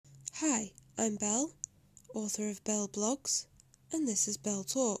Hi, I'm Belle, author of Belle Blogs, and this is Belle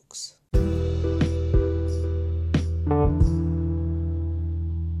Talks.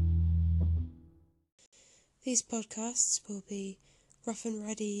 These podcasts will be rough and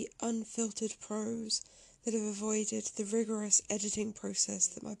ready, unfiltered prose that have avoided the rigorous editing process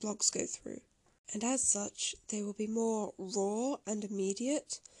that my blogs go through. And as such, they will be more raw and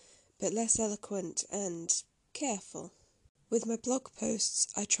immediate, but less eloquent and careful. With my blog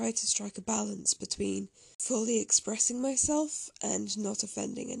posts, I try to strike a balance between fully expressing myself and not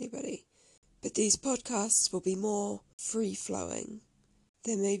offending anybody. But these podcasts will be more free-flowing.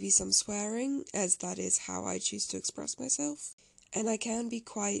 There may be some swearing, as that is how I choose to express myself, and I can be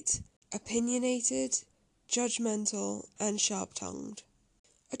quite opinionated, judgmental, and sharp-tongued.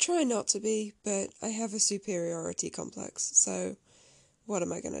 I try not to be, but I have a superiority complex, so what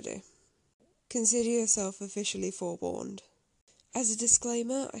am I going to do? Consider yourself officially forewarned. As a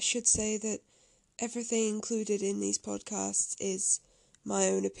disclaimer, I should say that everything included in these podcasts is my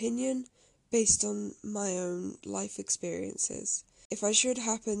own opinion, based on my own life experiences. If I should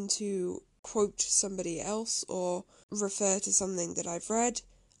happen to quote somebody else or refer to something that I've read,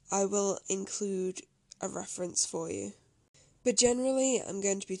 I will include a reference for you. But generally, I'm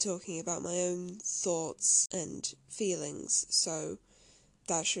going to be talking about my own thoughts and feelings, so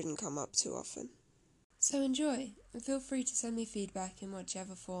that shouldn't come up too often. So enjoy, and feel free to send me feedback in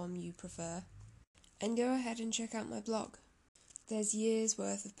whichever form you prefer. And go ahead and check out my blog. There's years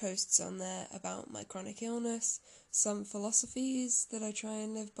worth of posts on there about my chronic illness, some philosophies that I try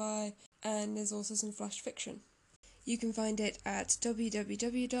and live by, and there's also some flash fiction. You can find it at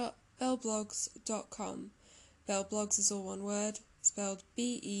www.belleblogs.com. Belleblogs is all one word, spelled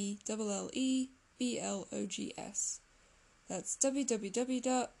BELLEBLOGS. That's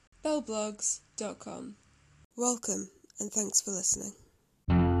www.belleblogs.com. Welcome, and thanks for listening.